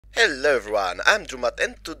Hello everyone, I'm Drewmatth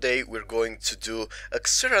and today we're going to do a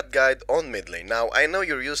Xerath guide on mid lane. Now I know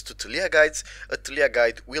you're used to Taliyah guides. A Taliyah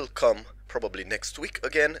guide will come probably next week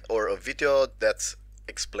again, or a video that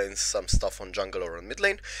explains some stuff on jungle or on mid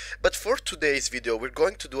lane. But for today's video we're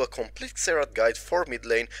going to do a complete Xerath guide for mid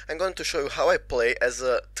lane. I'm going to show you how I play as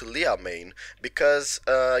a Taliyah main, because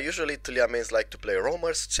usually Taliyah mains like to play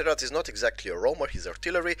roamers. Xerath is not exactly a roamer, he's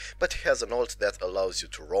artillery, but he has an ult that allows you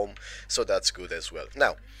to roam, so that's good as well.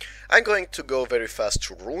 Now, I'm going to go very fast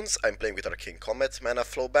through runes. I'm playing with Arcane Comet, Mana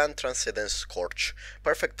Flow Ban, Transcendence, Scorch,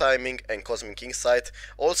 Perfect Timing and Cosmic Insight.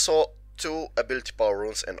 Also 2 ability power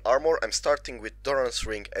runes and armor. I'm starting with Doran's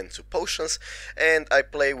Ring and 2 potions, and I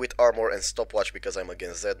play with armor and stopwatch because I'm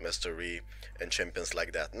against Z, Mastery and champions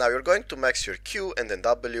like that. Now you're going to max your Q and then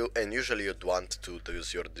W, and usually you'd want to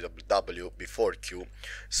use your W before Q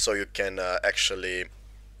so you can actually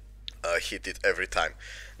hit it every time.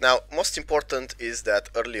 Now most important is that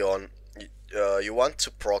early on you want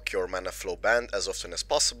to proc your mana flow band as often as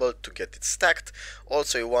possible to get it stacked.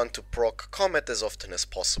 Also you want to proc Comet as often as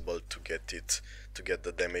possible to get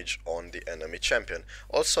the damage on the enemy champion.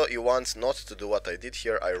 Also you want not to do what I did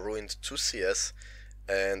here. I ruined 2 CS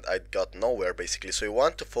and I got nowhere basically, so you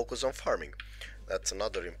want to focus on farming. That's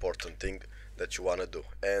another important thing that you want to do,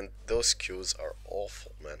 and those Qs are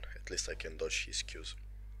awful, man. At least I can dodge his Qs.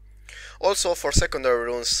 Also for secondary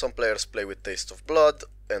runes, some players play with Taste of Blood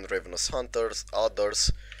and Ravenous Hunters,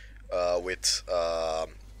 others with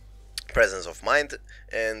Presence of Mind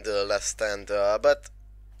and Last Stand, but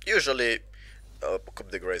usually Coup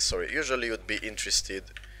de Grace, sorry, usually you'd be interested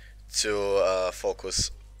to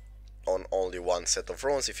focus on only one set of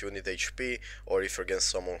runes if you need HP, or if you're against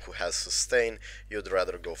someone who has sustain, you'd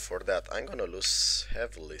rather go for that. I'm gonna lose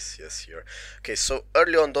heavily CS here. Okay, so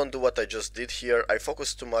early on don't do what I just did here. I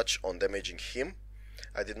focused too much on damaging him.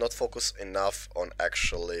 I did not focus enough on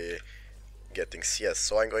actually getting CS,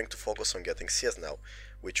 so I'm going to focus on getting CS now,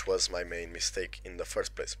 which was my main mistake in the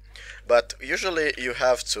first place. But usually you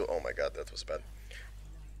have to... oh my god, that was bad.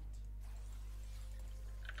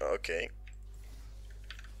 Okay.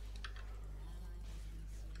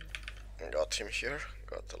 Got him here,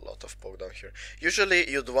 got a lot of poke down here. Usually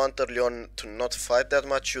you'd want early on to not fight that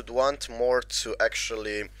much, you'd want more to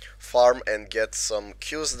actually farm and get some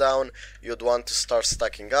Qs down. You'd want to start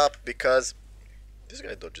stacking up, because this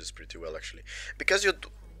guy dodges pretty well actually, because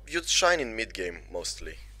you'd shine in mid game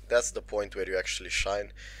mostly. That's the point where you actually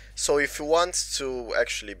shine. So if you want to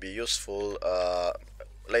actually be useful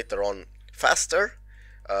later on faster,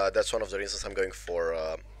 that's one of the reasons I'm going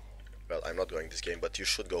for well, I'm not going this game, but you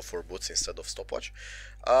should go for boots instead of stopwatch.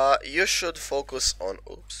 You should focus on...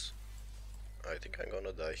 oops. I think I'm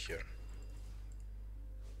gonna die here.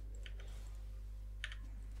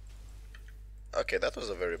 Okay, that was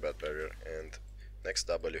a very bad barrier, and next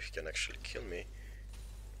W he can actually kill me.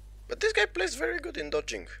 But this guy plays very good in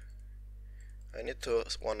dodging. I need to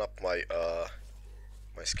one-up my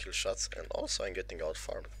my skill shots, and also I'm getting out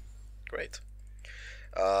farmed. Great.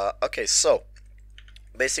 Okay, so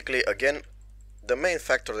basically, again, the main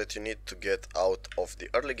factor that you need to get out of the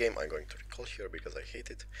early game, I'm going to recall here because I hate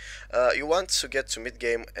it. You want to get to mid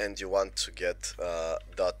game and you want to get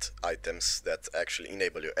dot items that actually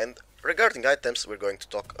enable you. And regarding items, we're going to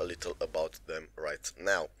talk a little about them right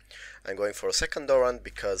now. I'm going for a second Doran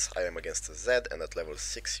because I am against a Z, and at level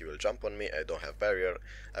 6 he will jump on me. I don't have barrier,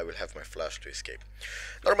 I will have my flash to escape.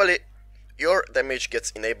 Normally, your damage gets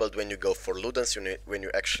enabled when you go for Ludens, when you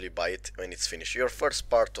actually buy it when it's finished. Your first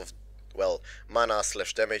part of, well, mana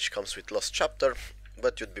slash damage comes with Lost Chapter,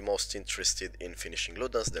 but you'd be most interested in finishing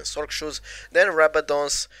Ludens, then Sork Shoes, then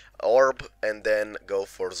Rabadon's Orb, and then go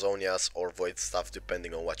for Zonias or Void Staff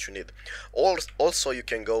depending on what you need. Also you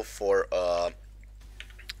can go for a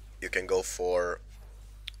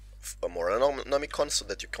Moranomicon so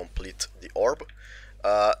that you complete the Orb.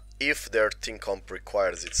 If their team comp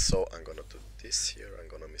requires it, so I'm gonna do this here. I'm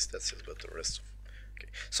gonna miss that CS, but the rest of...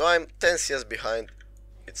 okay. So I'm 10 CS behind,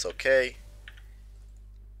 it's okay.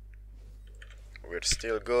 We're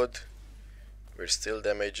still good, we're still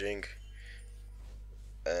damaging,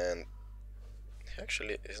 and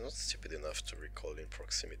actually he's not stupid enough to recall in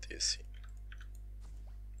proximity, is he?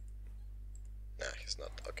 Nah, he's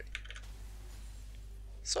not, okay.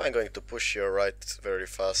 So I'm going to push here right very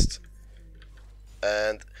fast,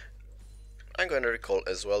 and I'm going to recall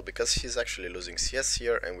as well because he's actually losing CS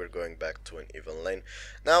here and we're going back to an even lane.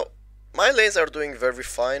 Now, my lanes are doing very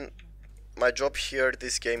fine. My job here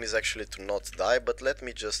this game is actually to not die, but let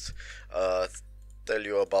me just tell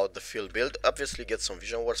you about the field build. Obviously get some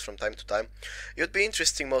vision wards from time to time. You'd be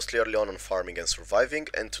interesting mostly early on farming and surviving,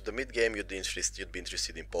 and to the mid game you'd be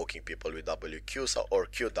interested in poking people with WQs or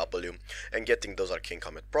QW and getting those arcane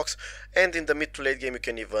comet procs. And in the mid to late game you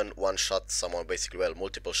can even one shot someone, basically, well,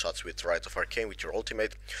 multiple shots with Rite of Arcane with your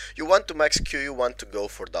ultimate. You want to max Q, you want to go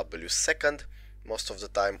for W second most of the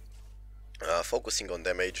time, focusing on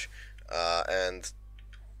damage, and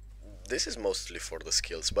this is mostly for the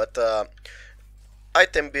skills, but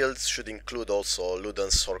item builds should include also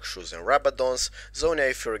Ludens, Sorkshoes and Rabadons. Zonia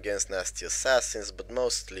if you're against nasty assassins, but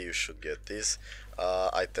mostly you should get these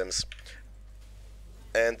items.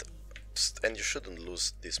 And you shouldn't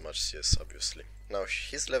lose this much CS, obviously. Now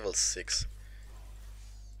he's level 6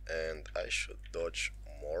 and I should dodge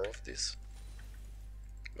more of this,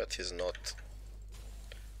 but he's not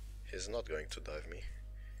going to dive me,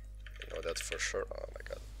 you know that for sure. Oh my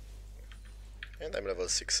god. And I'm level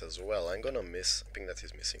 6 as well. I'm gonna miss. I think that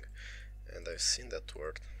is missing. And I've seen that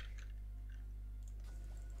word.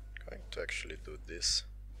 Going to actually do this.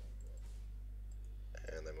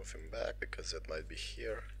 And I move him back because that might be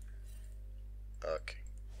here. Okay.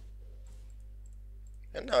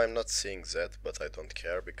 And now I'm not seeing Zed, but I don't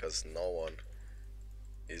care because no one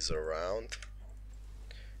is around.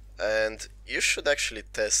 And you should actually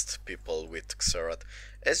test people with Xerath.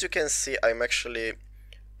 As you can see, I'm actually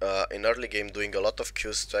in early game doing a lot of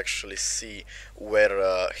Qs to actually see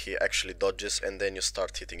where he actually dodges, and then you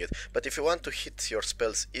start hitting it. But if you want to hit your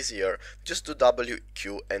spells easier, just do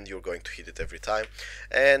WQ and you're going to hit it every time.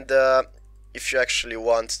 And if you actually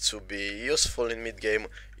want to be useful in mid game,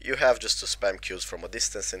 you have just to spam Qs from a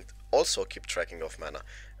distance and also keep tracking of mana.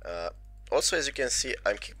 Also, as you can see,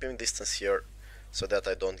 I'm keeping distance here so that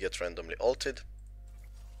I don't get randomly ulted.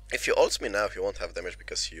 If he ults me now, he won't have damage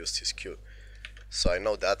because he used his Q. So I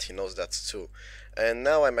know that, he knows that too. And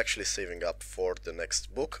now I'm actually saving up for the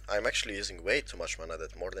next book. I'm actually using way too much mana,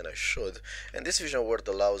 that more than I should. And this vision word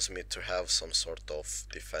allows me to have some sort of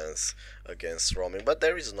defense against roaming. But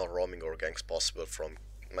there is no roaming or ganks possible from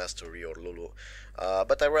Mastery or Lulu.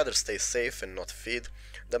 But I'd rather stay safe and not feed.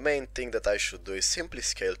 The main thing that I should do is simply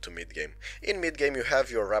scale to mid game. In mid game you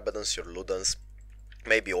have your Rabadons, your Ludens,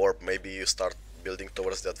 maybe Orb, maybe you start building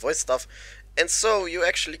towards that void stuff, and so you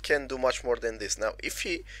actually can do much more than this. Now if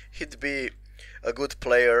he'd be a good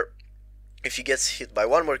player, if he gets hit by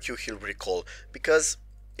one more Q he'll recall, because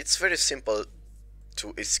it's very simple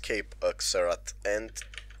to escape a Xerath, and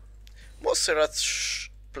most Xerath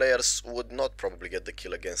players would not probably get the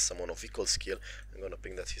kill against someone of equal skill. I'm gonna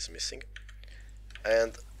ping that he's missing,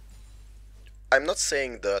 and I'm not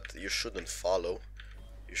saying that you shouldn't follow.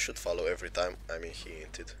 You should follow every time. I mean, he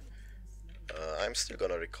hinted. I'm still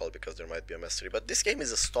gonna recall because there might be a mastery, but this game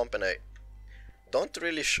is a stomp and I don't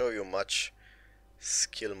really show you much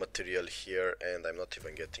skill material here, and I'm not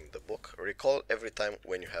even getting the book. Recall every time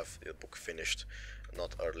when you have the book finished,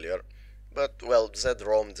 not earlier. But well, Zed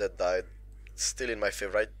roamed, Zed died, still in my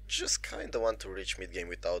favor. I just kinda want to reach mid game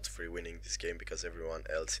without free winning this game because everyone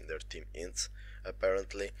else in their team ints,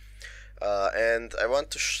 apparently. And I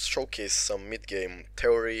want to showcase some mid-game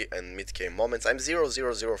theory and mid-game moments. I'm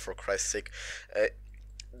 0-0-0 for Christ's sake.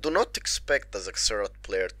 Do not expect as a Xerath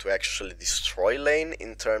player to actually destroy lane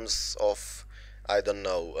in terms of, I don't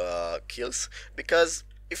know, kills, because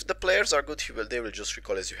if the players are good, they will just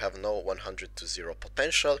recall as you have no 100 to 0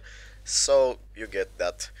 potential, so you get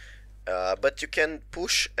that. But you can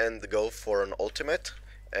push and go for an ultimate,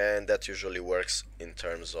 and that usually works in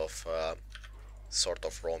terms of sort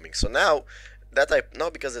of roaming. So now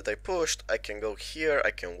because I pushed, I can go here,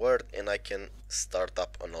 I can ward, and I can start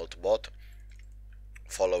up an ult bot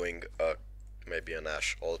following maybe an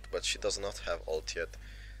Ashe ult, but she does not have ult yet.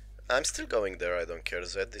 I'm still going there, I don't care.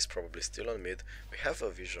 Zed is probably still on mid. We have a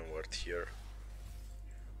vision ward here.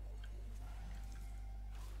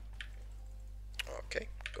 Okay,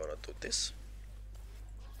 gonna do this.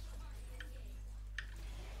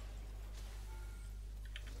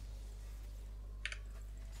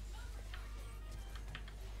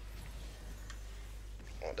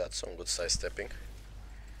 Oh, that's some good sidestepping.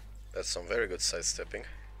 That's some very good sidestepping.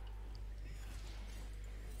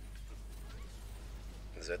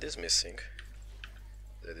 Zed is missing.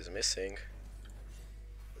 Zed is missing.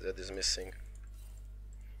 Zed is missing.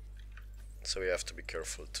 So we have to be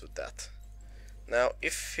careful to that. Now,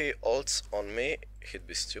 if he ults on me, he'd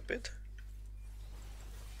be stupid.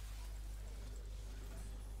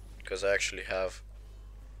 Because I actually have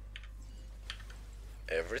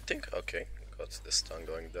everything. Okay, got the stun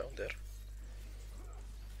going down there.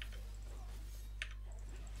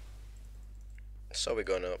 So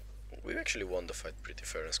we actually won the fight pretty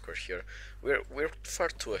fair and square here. We're far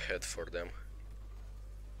too ahead for them.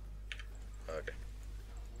 Okay.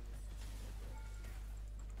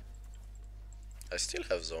 I still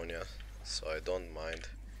have Zonia, so I don't mind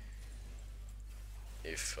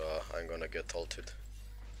if I'm gonna get ulted.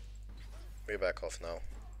 We back off now.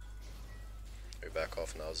 We back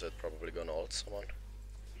off now, Zed probably gonna ult someone.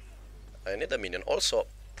 I need a minion. Also,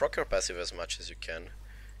 proc your passive as much as you can,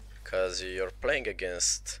 because you're playing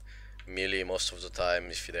against melee most of the time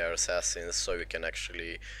if they are assassins, so you can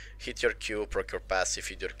actually hit your Q, proc your passive,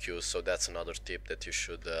 hit your Q, so that's another tip that you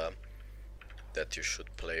should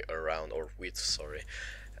play around or with, sorry.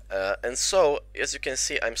 And so, as you can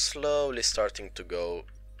see, I'm slowly starting to go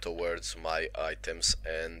towards my items,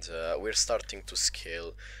 and we're starting to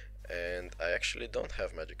scale. And I actually don't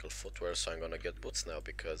have magical footwear, so I'm gonna get boots now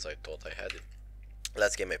because I thought I had it.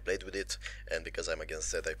 Last game I played with it, and because I'm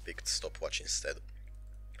against that, I picked stopwatch instead.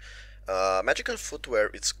 Magical footwear,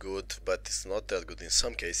 it's good, but it's not that good in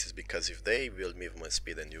some cases, because if they will movement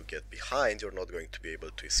speed and you get behind, you're not going to be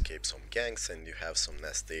able to escape some ganks, and you have some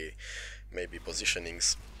nasty, maybe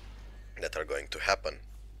positionings that are going to happen.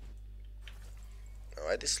 Now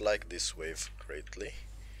I dislike this wave greatly,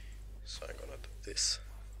 so I'm gonna do this.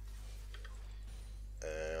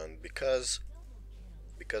 And because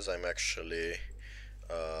I'm actually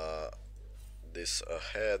this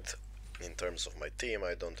ahead in terms of my team,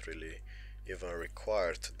 I don't really even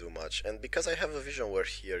require to do much. And because I have a vision ward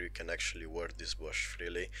here, you can actually ward this bush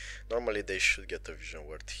freely. Normally they should get a vision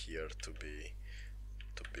ward here to be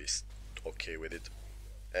okay with it.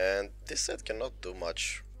 And this set cannot do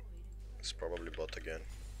much. It's probably bot again.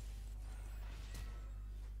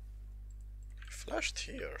 Flashed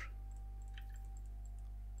here.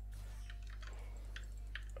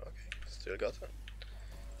 Okay, still got him.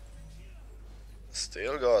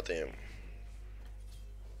 Still got him.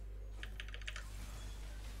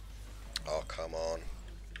 Oh, come on.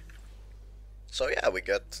 So yeah, we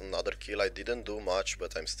got another kill. I didn't do much,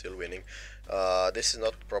 but I'm still winning. This is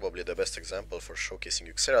not probably the best example for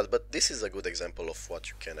showcasing Xerath, but this is a good example of what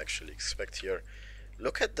you can actually expect here.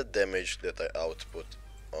 Look at the damage that I output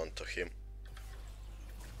onto him.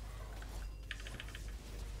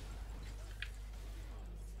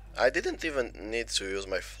 I didn't even need to use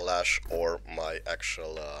my flash or my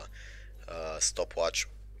actual stopwatch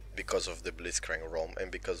because of the Blitzcrank roam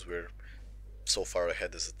and because we're so far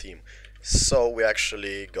ahead as a team. So we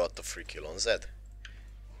actually got the free kill on Zed.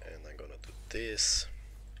 And I'm gonna do this.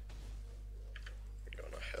 I'm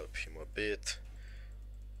gonna help him a bit.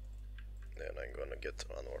 Then I'm gonna get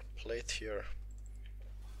one more plate here.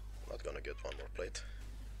 I'm not gonna get one more plate.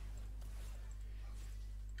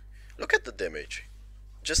 Look at the damage.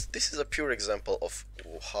 Just this is a pure example of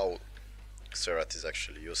how Xerath is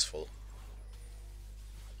actually useful.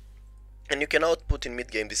 And you can output in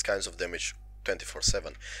mid game these kinds of damage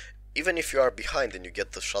 24/7. Even if you are behind and you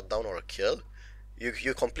get the shutdown or a kill,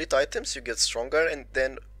 you complete items, you get stronger, and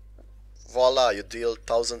then voila, you deal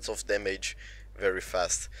thousands of damage very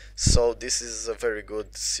fast. So this is a very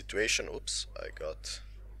good situation. Oops, I got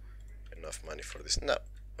enough money for this. No,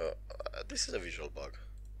 this is a visual bug.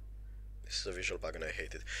 This is a visual bug and I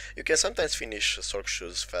hate it. You can sometimes finish Sork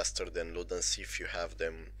shoes faster than Ludens if you have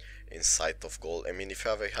them in sight of gold. I mean, if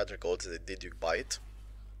you have 100 gold, did you buy it?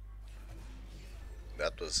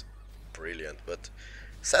 That was brilliant, but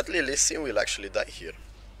sadly Lee Sin will actually die here.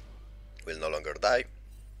 Will no longer die.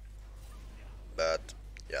 But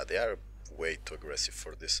yeah, they are way too aggressive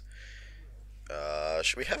for this.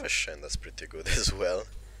 We have a Shen that's pretty good as well.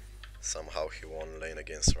 Somehow he won lane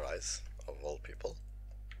against Ryze, of all people.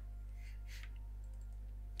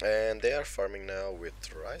 And they are farming now with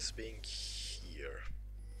Ryze being here.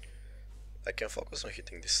 I can focus on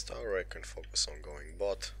hitting this tower, I can focus on going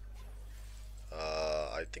bot.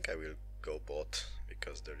 I think I will go bot,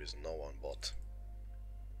 because there is no one bot.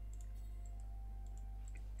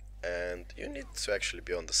 And you need to actually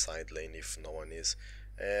be on the side lane if no one is.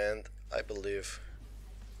 And I believe...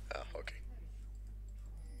 ah, okay.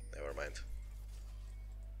 Never mind.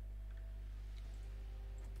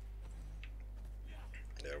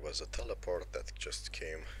 There was a teleport that just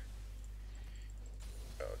came.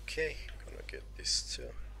 Okay, gonna get this too.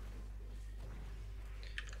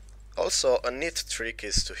 Also, a neat trick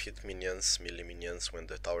is to hit minions, melee minions, when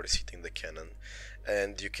the tower is hitting the cannon,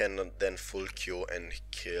 and you can then full Q and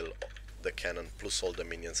kill the cannon plus all the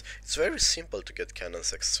minions. It's very simple to get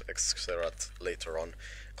cannons Xerath later on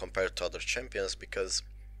compared to other champions, because,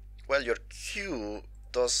 well, your Q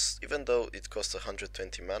does, even though it costs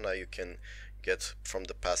 120 mana, you can get from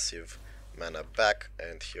the passive mana back,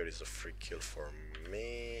 and here is a free kill for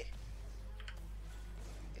me.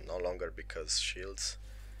 No longer because shields.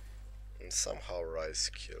 And somehow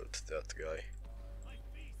Ryze killed that guy.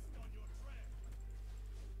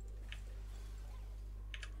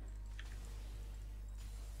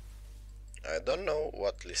 I don't know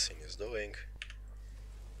what Lee Sin is doing.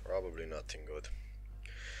 Probably nothing good.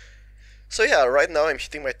 So yeah, right now I'm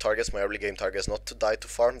hitting my targets, my early game targets, not to die, to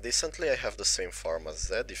farm decently. I have the same farm as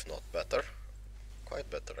Zed, if not better. Quite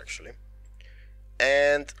better actually.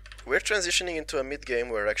 And we're transitioning into a mid game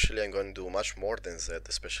where actually I'm going to do much more than Zed,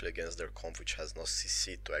 especially against their comp, which has no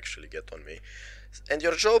CC to actually get on me. And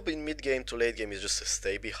your job in mid game to late game is just to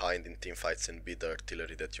stay behind in team fights and be the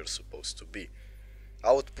artillery that you're supposed to be.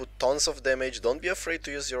 Output tons of damage, don't be afraid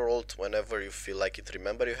to use your ult whenever you feel like it.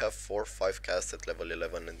 Remember, you have 4-5 casts at level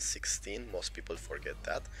 11 and 16, most people forget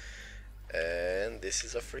that. And this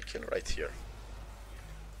is a free kill right here.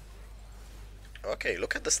 Okay,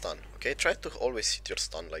 look at the stun. Okay, try to always hit your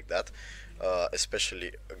stun like that,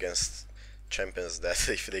 especially against champions that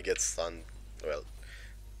if they get stunned, well,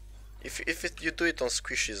 if you do it on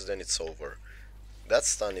squishies, then it's over. That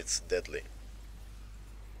stun, it's deadly.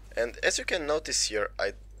 And as you can notice here,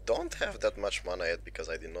 I don't have that much mana yet because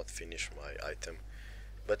I did not finish my item.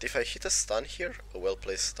 But if I hit a stun here, a well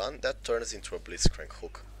placed stun, that turns into a blitzcrank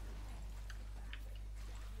hook.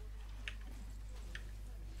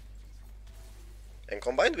 And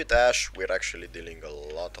combined with Ashe, we're actually dealing a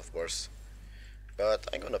lot of bursts. But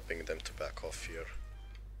I'm gonna ping them to back off here.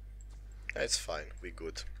 It's fine, we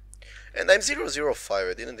good. And I'm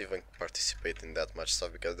 0-0-5, I didn't even participate in that much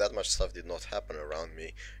stuff because that much stuff did not happen around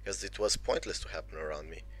me, because it was pointless to happen around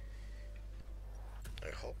me.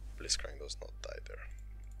 I hope Blitzcrank does not die there.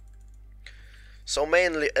 So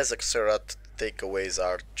mainly as a Xerath, takeaways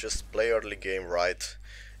are just play early game right,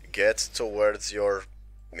 get towards your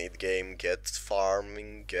mid game, get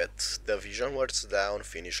farming, get the vision words down,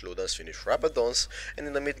 finish Ludens, finish Rabadons, and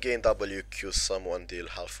in the mid game WQ someone deal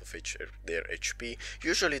half of their HP,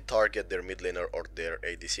 usually target their mid laner or their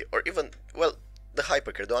ADC, or even, well, the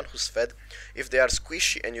hypercarry, the one who's fed. If they are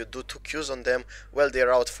squishy and you do 2 Qs on them, well,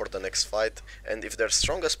 they're out for the next fight, and if their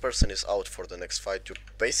strongest person is out for the next fight, you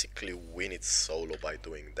basically win it solo by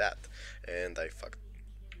doing that. And I fucked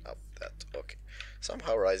up that. Okay.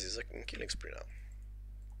 Somehow Ryze is in killing spree now.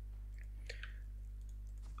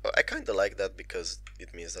 I kinda like that because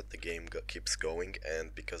it means that the game keeps going,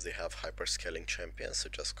 and because they have hyper-scaling champions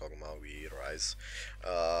such as Kog'Maw, Ryze,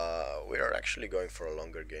 we are actually going for a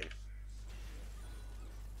longer game.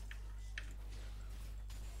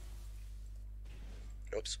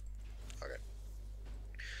 Oops. Okay.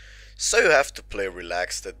 So you have to play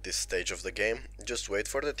relaxed at this stage of the game, just wait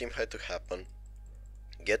for the teamfight to happen,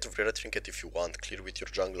 get Rare Trinket if you want, clear with your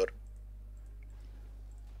jungler,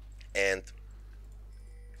 and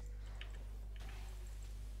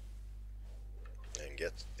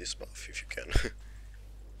get this buff if you can.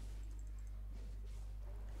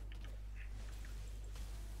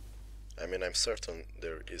 I mean, I'm certain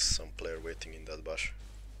there is some player waiting in that bush.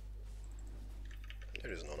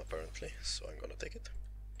 There is none apparently, so I'm gonna take it.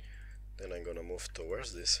 Then I'm gonna move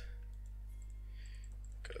towards this,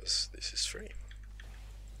 because this is free.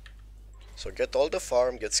 So get all the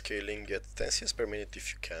farm, get scaling, get 10 CS per minute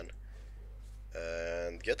if you can,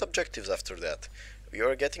 and get objectives after that. You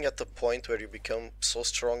are getting at the point where you become so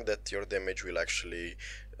strong that your damage will actually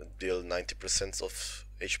deal 90% of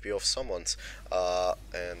HP of someone's.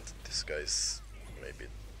 And this guy's maybe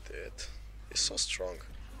dead. He's so strong.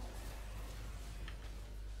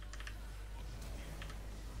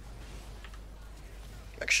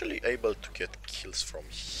 I'm actually able to get kills from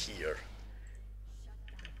here.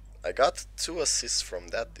 I got 2 assists from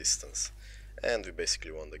that distance, and we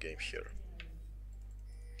basically won the game here.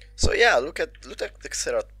 So yeah, look at the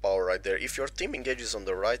Xerath power right there. If your team engages on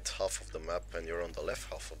the right half of the map and you're on the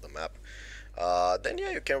left half of the map, then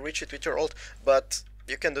yeah, you can reach it with your ult. But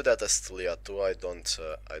you can do that as Taliyah too. I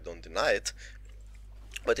don't deny it,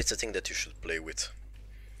 but it's a thing that you should play with.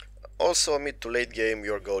 Also, mid to late game,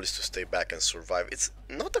 your goal is to stay back and survive. It's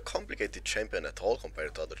not a complicated champion at all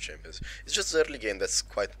compared to other champions. It's just the early game that's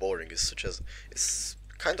quite boring. It's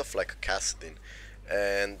kind of like a Kassadin,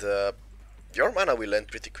 and your mana will end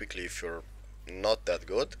pretty quickly if you're not that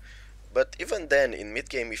good. But even then, in mid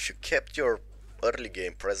game, if you kept your early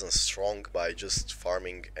game presence strong by just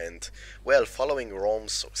farming and, well, following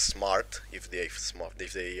roams smart, if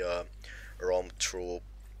they roam through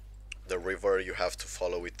the river, you have to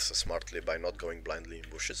follow it smartly by not going blindly in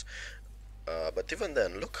bushes. But even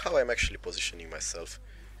then, look how I'm actually positioning myself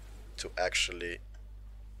to actually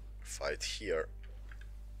fight here.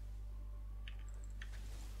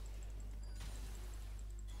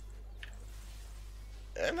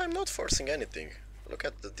 And I'm not forcing anything. Look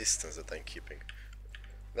at the distance that I'm keeping.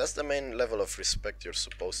 That's the main level of respect you're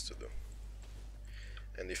supposed to do.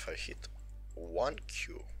 And if I hit 1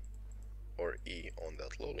 Q or E on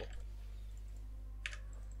that Lolo,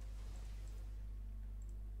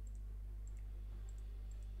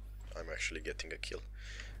 actually getting a kill.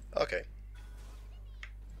 Okay.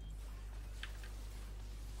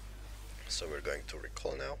 So we're going to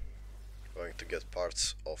recall now. Going to get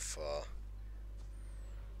parts of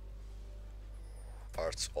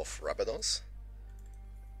Rabadons.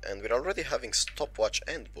 And we're already having stopwatch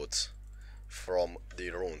and boots from the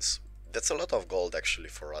runes. That's a lot of gold actually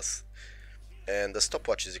for us. And the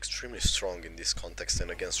stopwatch is extremely strong in this context and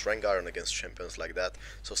against Rengar and against champions like that.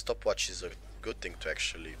 So stopwatch is a good thing to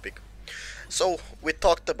actually pick. So we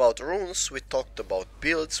talked about runes, we talked about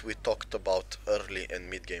builds, we talked about early and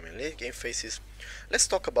mid game and late game phases. Let's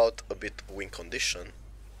talk about a bit win condition.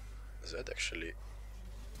 That actually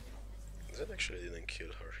didn't kill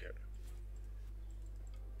her here.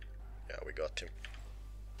 Yeah, we got him.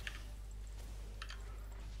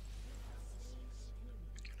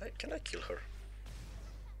 Can I kill her?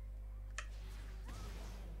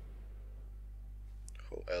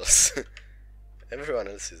 Who else? Everyone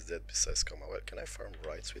else is dead besides Kama. Well, can I farm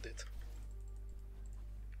rights with it?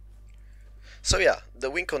 So yeah, the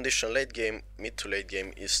win condition late game, mid to late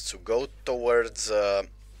game is to go towards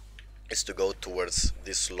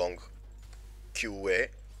this long QA,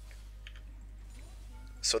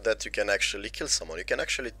 so that you can actually kill someone. You can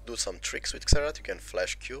actually do some tricks with Xerath. You can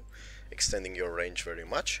flash Q, extending your range very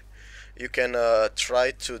much. You can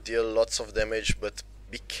try to deal lots of damage, but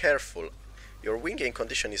be careful. Your win gain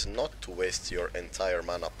condition is not to waste your entire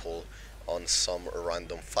mana pool on some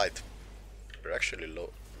random fight. We're actually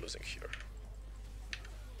losing here.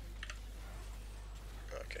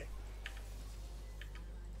 Okay.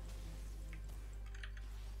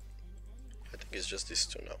 I think it's just these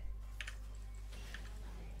two now.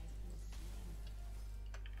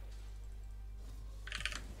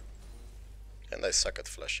 And I suck at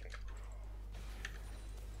flashing.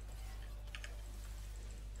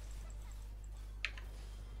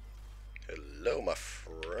 Hello, my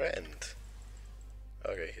friend.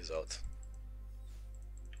 Okay, he's out.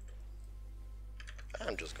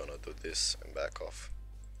 I'm just gonna do this and back off.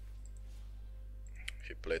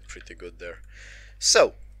 He played pretty good there.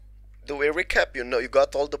 So, do we recap? You know, you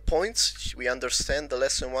got all the points. We understand the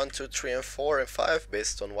lesson 1, 2, 3, and 4, and 5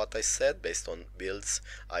 based on what I said, based on builds,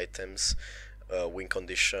 items, win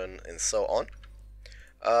condition, and so on.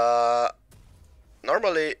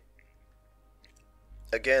 Normally,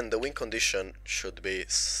 again, the win condition should be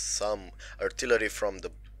some artillery from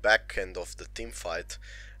the back end of the team fight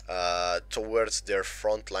towards their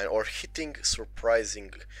front line, or hitting,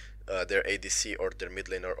 surprising their ADC or their mid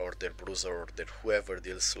laner or their bruiser or their whoever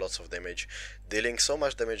deals lots of damage, dealing so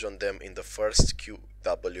much damage on them in the first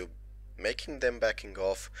QW, making them backing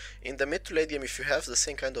off. In the mid to late game, if you have the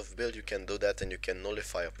same kind of build, you can do that and you can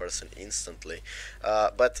nullify a person instantly.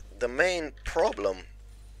 But the main problem,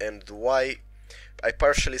 and why I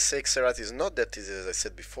partially say Xerath is not that easy, as I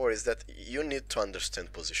said before, is that you need to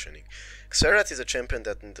understand positioning. Xerath is a champion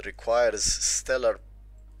that requires stellar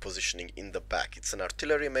positioning in the back. It's an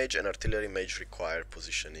artillery mage, and artillery mage require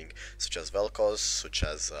positioning, such as Vel'Koz, such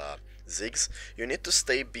as Ziggs. You need to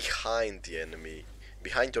stay behind the enemy,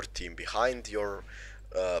 behind your team, behind your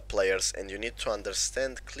players, and you need to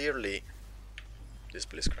understand clearly. This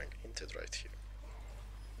Blitzcrank hinted right here.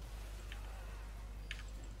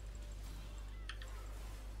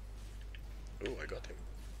 Ooh, I got him.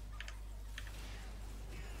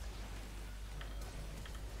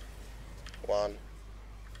 One.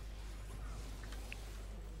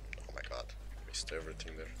 Oh my god, missed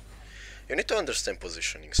everything there. You need to understand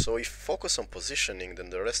positioning, so if you focus on positioning,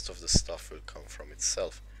 then the rest of the stuff will come from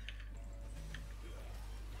itself.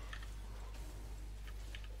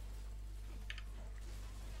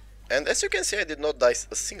 And as you can see, I did not die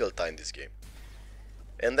a single time this game.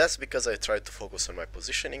 And that's because I tried to focus on my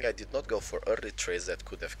positioning. I did not go for early trades that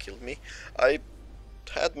could have killed me. I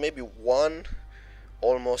had maybe one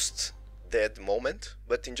almost dead moment,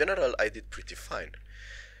 but in general I did pretty fine.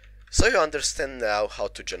 So you understand now how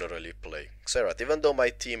to generally play Xerath. Even though my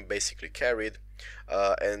team basically carried,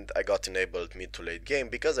 and I got enabled mid to late game,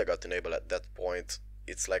 because I got enabled at that point,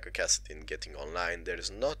 it's like a Cassadin getting online. There is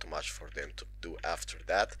not much for them to do after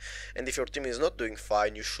that. And if your team is not doing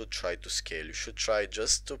fine, you should try to scale. You should try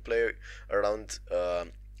just to play around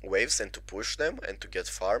waves and to push them and to get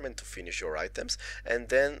farm and to finish your items. And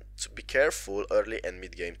then to be careful early and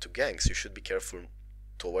mid game to ganks. You should be careful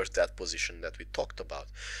towards that position that we talked about.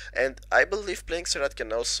 And I believe playing Xerath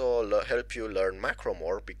can also help you learn macro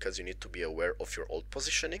more, because you need to be aware of your old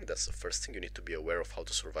positioning. That's the first thing. You need to be aware of how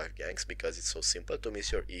to survive ganks, because it's so simple to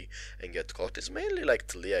miss your E and get caught. It's mainly like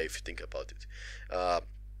Taliyah if you think about it.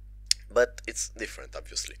 But it's different,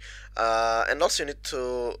 obviously. And also you need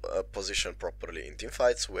to position properly in team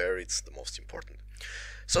fights, where it's the most important.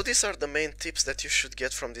 So these are the main tips that you should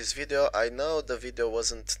get from this video. I know the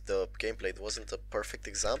gameplay wasn't a perfect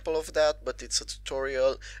example of that, but it's a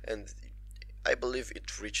tutorial and I believe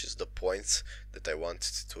it reaches the points that I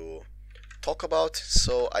wanted to talk about,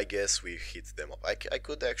 so I guess we hit them up. I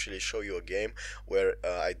could actually show you a game where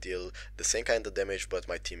I deal the same kind of damage but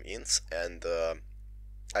my team ints, and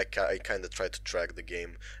I kind of try to drag the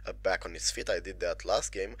game back on its feet. I did that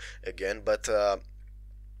last game again, but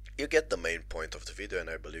you get the main point of the video, and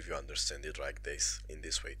I believe you understand it like this, in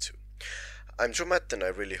this way too. I'm Drewmatth, and I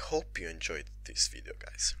really hope you enjoyed this video,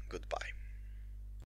 guys. Goodbye.